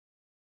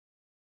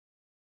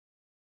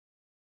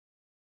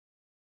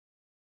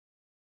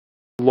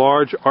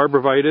Large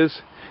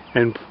arborvitaes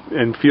and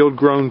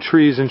field-grown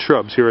trees and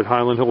shrubs here at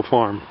Highland Hill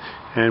Farm.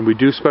 And we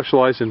do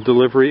specialize in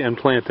delivery and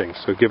planting.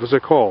 So give us a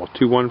call,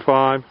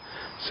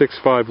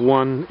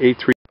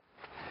 215-651-83.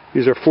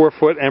 These are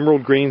 4-foot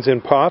emerald greens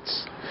in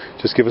pots.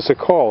 Just give us a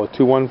call at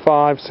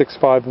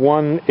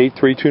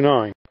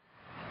 215-651-8329.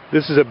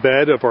 This is a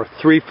bed of our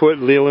 3-foot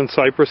Leland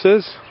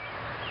cypresses.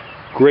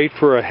 Great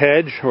for a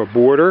hedge or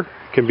border.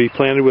 Can be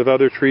planted with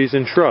other trees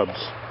and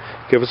shrubs.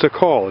 Give us a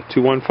call at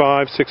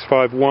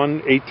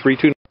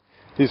 215-651-8329.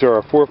 These are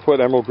our 4-foot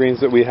emerald greens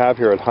that we have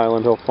here at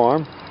Highland Hill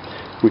Farm.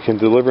 We can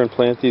deliver and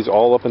plant these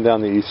all up and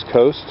down the East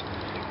Coast.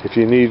 If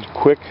you need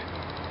quick,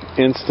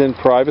 instant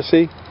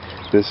privacy,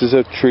 this is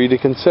a tree to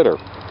consider.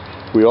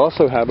 We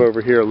also have over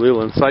here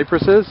Leland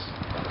cypresses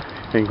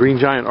and green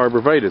giant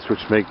arborvitaes,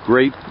 which make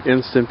great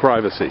instant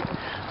privacy.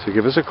 So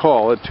give us a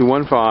call at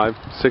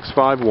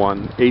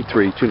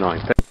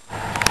 215-651-8329.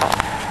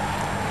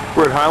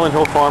 We're at Highland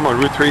Hill Farm on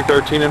Route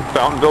 313 in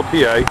Fountainville,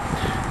 PA.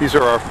 These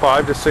are our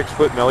 5 to 6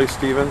 foot Nellie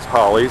Stevens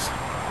hollies.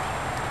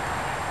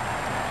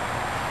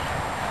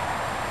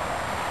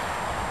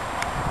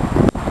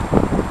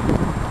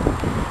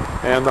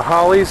 And the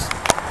hollies,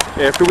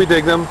 after we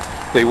dig them,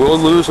 they will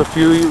lose a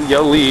few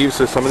yellow leaves,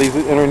 so some of these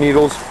inner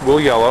needles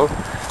will yellow.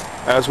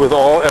 As with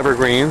all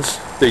evergreens,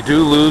 they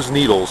do lose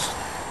needles.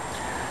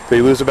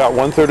 They lose about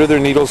 1/3 of their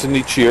needles in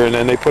each year, and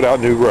then they put out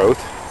new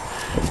growth.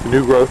 The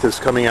new growth is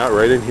coming out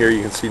right in here.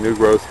 You can see new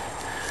growth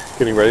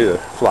getting ready. The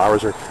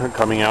flowers are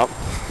coming out.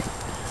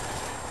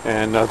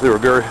 And they're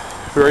very,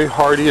 very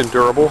hardy and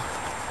durable.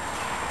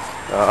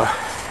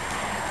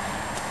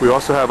 We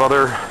also have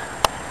other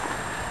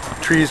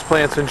trees,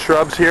 plants, and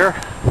shrubs here.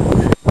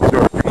 These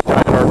are green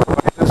giant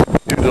arborvitaes. We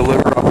do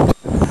deliver up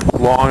to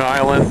Long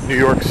Island, New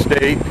York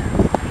State,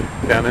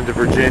 down into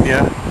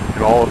Virginia,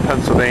 and all of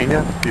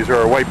Pennsylvania. These are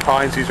our white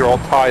pines. These are all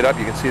tied up.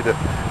 You can see the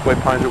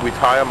white pines that we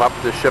tie them up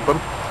to ship them.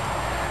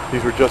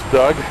 These were just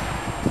dug.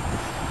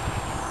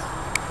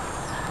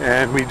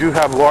 And we do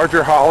have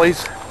larger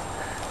hollies,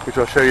 which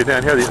I'll show you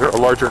down here. These are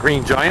larger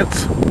green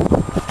giants. A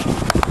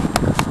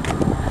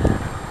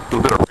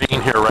little bit of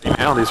rain here right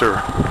now. These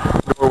are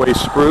Norway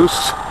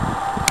spruce.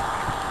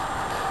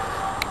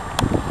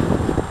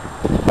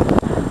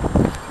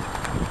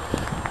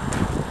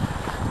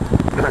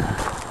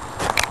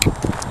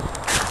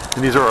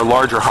 And these are our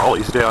larger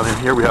hollies down in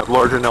here. We have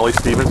larger Nellie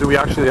Stevens, and we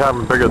actually have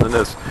them bigger than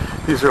this.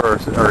 These are our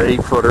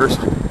 8-footers.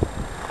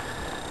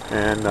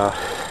 And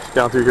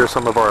down through here,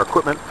 some of our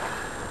equipment.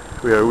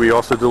 We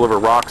also deliver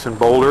rocks and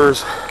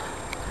boulders.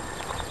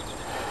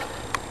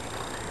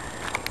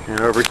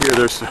 And over here,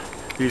 there's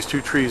these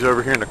 2 trees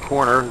over here in the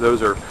corner.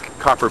 Those are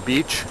copper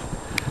beech,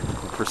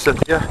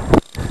 forsythia.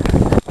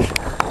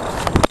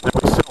 Then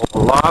we sell a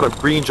lot of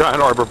green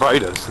giant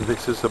arborvitaes. And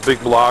this is a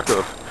big block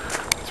of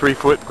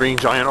 3-foot green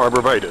giant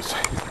arborvitaes.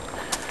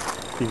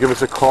 You can give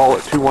us a call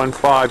at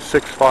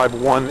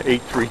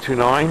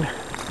 215-651-8329.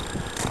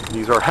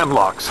 These are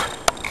hemlocks.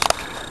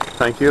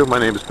 Thank you. My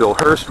name is Bill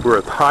Hurst. We're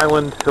at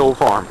Highland Hill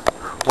Farm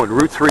on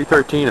Route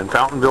 313 in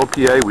Fountainville,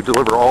 PA. We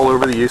deliver all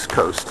over the East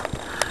Coast.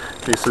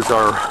 This is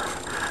our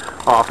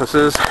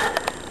offices.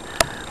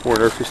 We're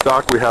nursery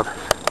stock. We have a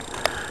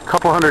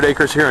couple hundred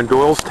acres here in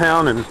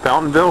Doylestown and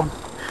Fountainville,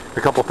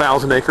 a couple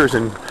thousand acres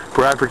in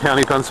Bradford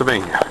County,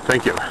 Pennsylvania.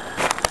 Thank you.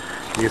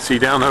 You can see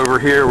down over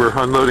here we're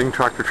unloading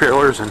tractor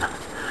trailers, and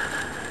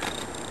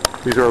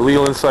these are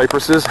Leland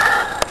cypresses.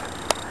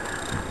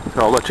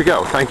 So I'll let you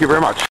go. Thank you very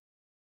much.